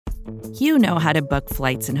You know how to book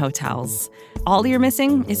flights and hotels. All you're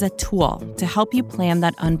missing is a tool to help you plan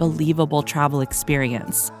that unbelievable travel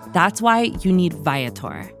experience. That's why you need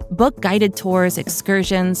Viator. Book guided tours,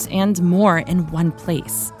 excursions, and more in one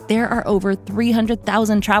place. There are over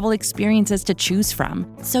 300,000 travel experiences to choose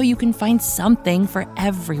from, so you can find something for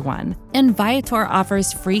everyone. And Viator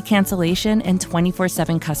offers free cancellation and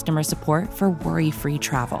 24/7 customer support for worry-free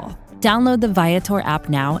travel. Download the Viator app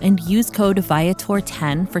now and use code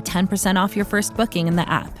Viator10 for 10% off your first booking in the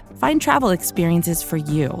app. Find travel experiences for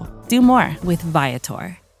you. Do more with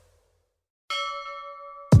Viator.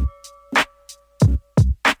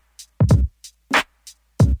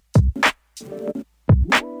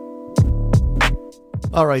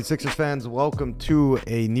 All right, Sixers fans, welcome to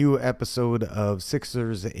a new episode of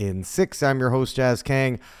Sixers in 6. I'm your host, Jazz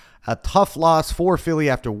Kang. A tough loss for Philly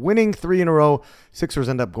after winning 3 in a row. Sixers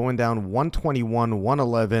end up going down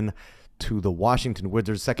 121-111 to the Washington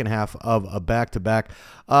Wizards, second half of a back-to-back.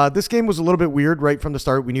 This game was a little bit weird right from the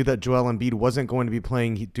start. We knew that Joel Embiid wasn't going to be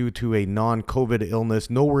playing due to a non-COVID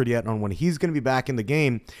illness. No word yet on when he's going to be back in the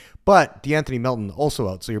game. But DeAnthony Melton also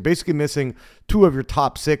out. So you're basically missing 2 of your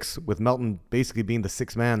top 6, with Melton basically being the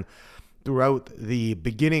 6th man throughout the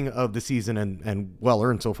beginning of the season, and well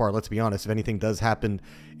earned so far. Let's be honest. If anything does happen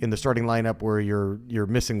in the starting lineup where you're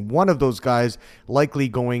missing one of those guys, likely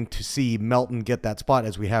going to see Melton get that spot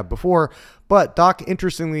as we have before. But Doc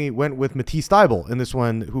interestingly went with Matisse Thybulle in this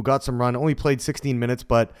one, who got some run, only played 16 minutes,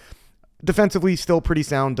 but defensively still pretty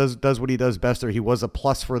sound, does what he does best there. He was a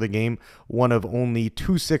plus for the game, one of only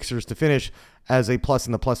 2 Sixers to finish as a plus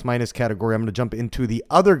in the plus-minus category. I'm going to jump into the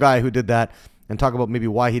other guy who did that and talk about maybe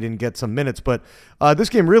why he didn't get some minutes. But this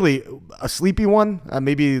game really a sleepy one.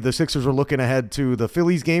 Maybe the Sixers are looking ahead to the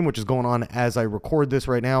Phillies game, which is going on as I record this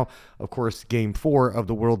right now. Of course, game 4 of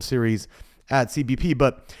the World Series at CBP.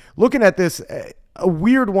 But looking at this, a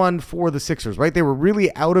weird one for the Sixers, right? They were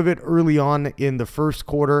really out of it early on in the first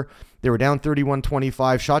quarter. They were down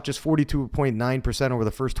 31-25, shot just 42.9% over the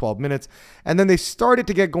first 12 minutes. And then they started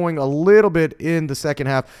to get going a little bit in the second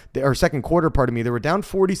quarter, They were down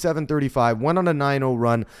 47-35, went on a 9-0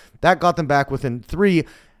 run. That got them back within 3.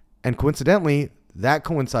 And coincidentally, that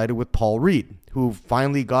coincided with Paul Reed, who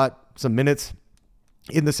finally got some minutes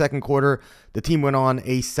in the second quarter. The team went on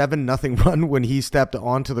a 7-0 run when he stepped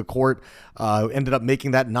onto the court, ended up making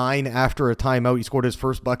that 9 after a timeout. He scored his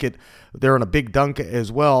first bucket there on a big dunk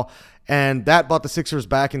as well. And that brought the Sixers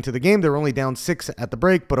back into the game. They were only down 6 at the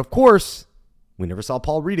break. But of course, we never saw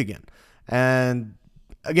Paul Reed again. And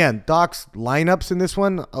again, Doc's lineups in this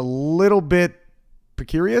one, a little bit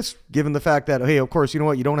precarious, given the fact that, hey, of course, you know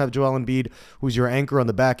what? You don't have Joel Embiid, who's your anchor on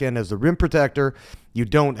the back end as the rim protector. You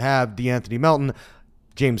don't have DeAnthony Melton.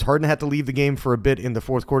 James Harden had to leave the game for a bit in the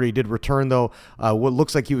fourth quarter. He did return, though. What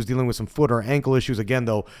looks like he was dealing with some foot or ankle issues again,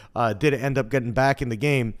 though. Did end up getting back in the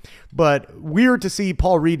game. But weird to see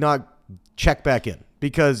Paul Reed not check back in,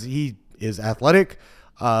 because he is athletic.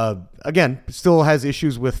 Again, still has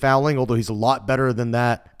issues with fouling, although he's a lot better than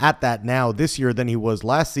that at that now this year than he was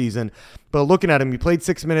last season. But looking at him, he played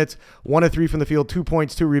 6 minutes, 1 of 3 from the field, 2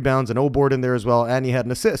 points, 2 rebounds, an O-board in there as well, and he had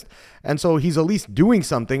an assist. And so he's at least doing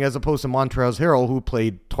something, as opposed to Montrezl Harrell, who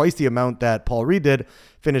played twice the amount that Paul Reed did,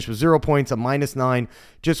 finished with 0 points, a -9,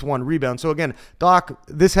 just 1 rebound. So again, Doc,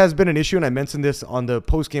 this has been an issue, and I mentioned this on the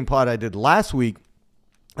post-game pod I did last week,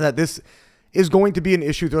 that this is going to be an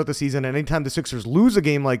issue throughout the season. And anytime the Sixers lose a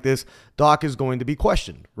game like this, Doc is going to be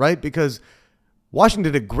questioned, right? Because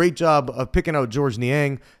Washington did a great job of picking out Georges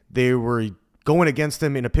Niang. They were going against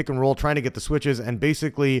him in a pick and roll, trying to get the switches, and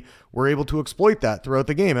basically were able to exploit that throughout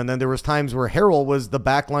the game. And then there was times where Harrell was the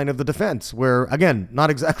back line of the defense, where, again, not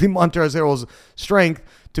exactly Montrezl Harrell's strength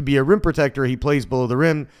to be a rim protector. He plays below the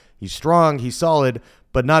rim. He's strong. He's solid,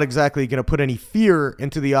 but not exactly going to put any fear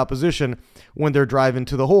into the opposition when they're driving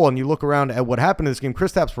to the hole. And you look around at what happened in this game.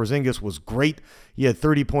 Kristaps Porzingis was great. He had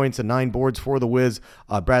 30 points and 9 boards for the Wiz.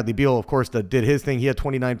 Bradley Beal, of course, that did his thing. He had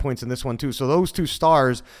 29 points in this one too. So those 2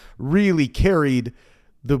 stars really carried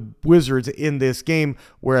the Wizards in this game.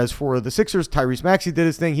 Whereas for the Sixers, Tyrese Maxey did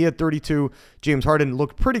his thing. He had 32. James Harden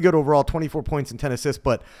looked pretty good overall, 24 points and 10 assists.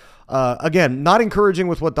 But again, not encouraging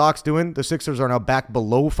with what Doc's doing. The Sixers are now back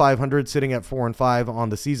below 500, sitting at 4-5 on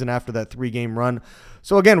the season after that 3-game run.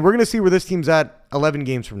 So again, we're going to see where this team's at 11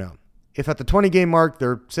 games from now. If at the 20-game mark,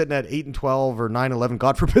 they're sitting at 8-12 or 9-11,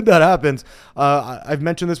 God forbid that happens. I've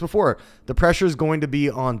mentioned this before. The pressure is going to be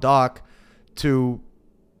on Doc to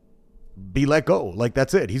be let go. Like,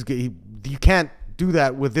 that's it. You can't do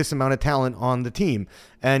that with this amount of talent on the team.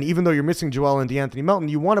 And even though you're missing Joel and DeAnthony Melton,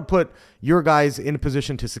 you want to put your guys in a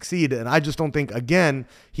position to succeed. And I just don't think, again,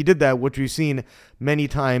 he did that, which we've seen many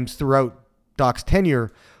times throughout Doc's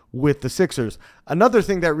tenure, with the Sixers. Another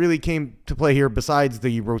thing that really came to play here besides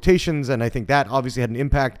the rotations, and I think that obviously had an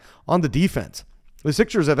impact on the defense. The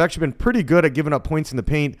Sixers have actually been pretty good at giving up points in the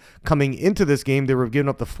paint coming into this game. They were giving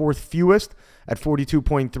up the fourth fewest at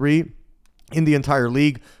 42.3 in the entire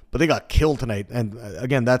league, but they got killed tonight. And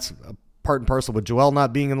again, that's part and parcel with Joel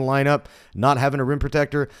not being in the lineup, not having a rim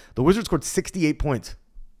protector. The Wizards scored 68 points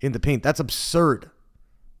in the paint. That's absurd.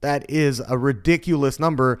 That is a ridiculous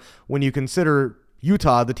number when you consider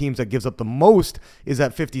Utah, the teams that gives up the most, is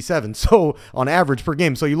at 57. So on average per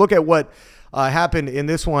game. So you look at what happened in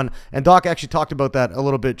this one, and Doc actually talked about that a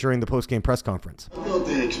little bit during the post-game press conference. I felt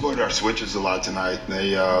they exploited our switches a lot tonight.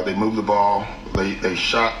 They moved the ball. They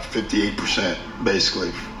shot 58%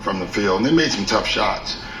 basically from the field, and they made some tough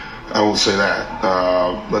shots. I will say that.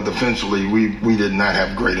 But defensively, we did not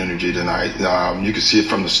have great energy tonight. You could see it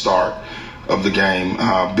from the start of the game.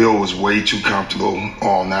 Bill was way too comfortable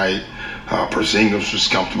all night. Porzingis was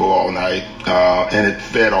comfortable all night, and it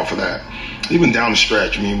fed off of that. Even down the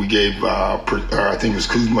stretch, I mean, we gave, I think it was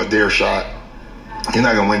Kuzma their shot. You're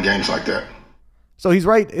not going to win games like that. So he's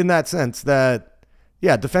right in that sense that,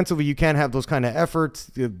 yeah, defensively you can't have those kind of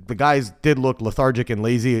efforts. The guys did look lethargic and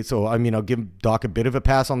lazy. So, I mean, I'll give Doc a bit of a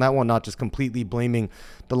pass on that one, not just completely blaming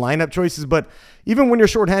the lineup choices. But even when you're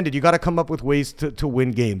shorthanded, you got to come up with ways to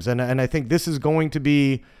win games. And I think this is going to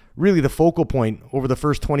be really the focal point over the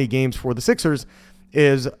first 20 games for the Sixers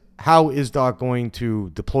is how is Doc going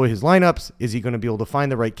to deploy his lineups? Is he going to be able to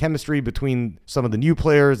find the right chemistry between some of the new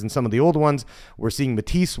players and some of the old ones? We're seeing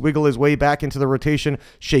Matisse wiggle his way back into the rotation.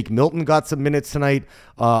 Shake Milton got some minutes tonight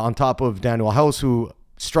on top of Daniel House, who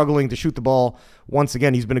struggling to shoot the ball. Once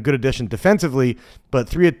again, he's been a good addition defensively, but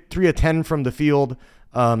 3 of 10 from the field.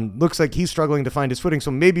 Looks like he's struggling to find his footing.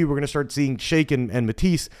 So maybe we're going to start seeing Shake and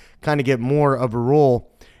Matisse kind of get more of a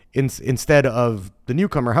role instead of the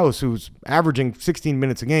newcomer House, who's averaging 16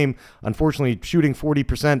 minutes a game, unfortunately shooting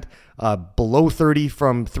 40%, below 30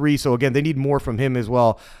 from three. So again, they need more from him as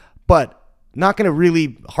well. But not going to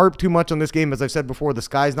really harp too much on this game. As I've said before, the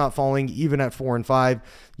sky's not falling even at 4-5.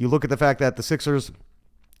 You look at the fact that the Sixers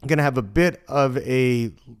are going to have a bit of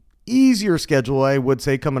a easier schedule, I would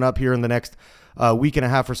say, coming up here in the next week and a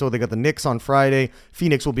half or so. They got the Knicks on Friday.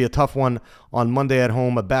 Phoenix will be a tough one on Monday at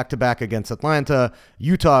home, a back-to-back against Atlanta.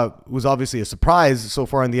 Utah was obviously a surprise so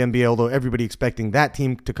far in the NBA, although everybody expecting that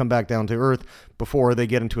team to come back down to earth before they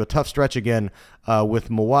get into a tough stretch again with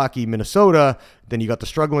Milwaukee, Minnesota. Then you got the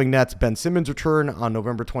struggling Nets. Ben Simmons return on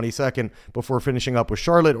November 22nd before finishing up with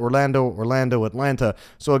Charlotte, Orlando, Atlanta.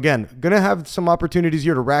 So again, going to have some opportunities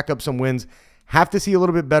here to rack up some wins. Have to see a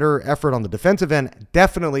little bit better effort on the defensive end.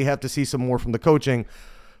 Definitely have to see some more from the coaching.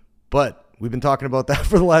 But we've been talking about that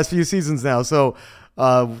for the last few seasons now. So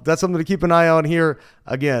that's something to keep an eye on here.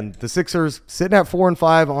 Again, the Sixers sitting at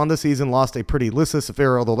 4-5 on the season, lost a pretty listless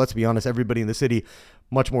affair. Although, let's be honest, everybody in the city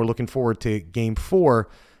much more looking forward to Game 4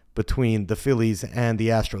 between the Phillies and the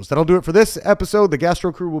Astros. That'll do it for this episode. The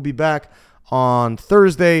Gastro Crew will be back on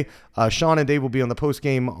Thursday. Sean and Dave will be on the post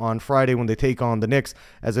game on Friday when they take on the Knicks.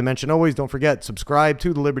 As I mentioned, always don't forget, subscribe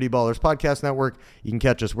to the Liberty Ballers Podcast Network. You can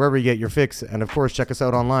catch us wherever you get your fix. And of course, check us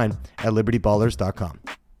out online at libertyballers.com.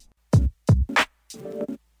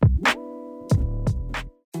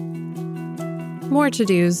 More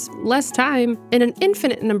to-dos, less time, and an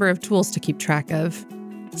infinite number of tools to keep track of.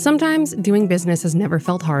 Sometimes doing business has never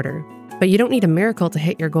felt harder, but you don't need a miracle to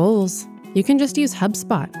hit your goals. You can just use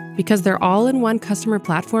HubSpot, because their all-in-one customer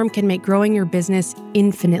platform can make growing your business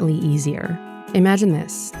infinitely easier. Imagine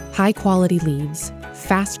this: high-quality leads,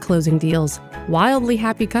 fast closing deals, wildly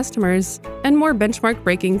happy customers, and more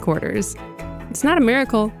benchmark-breaking quarters. It's not a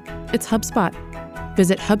miracle, it's HubSpot.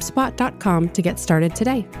 Visit HubSpot.com to get started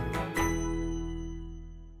today.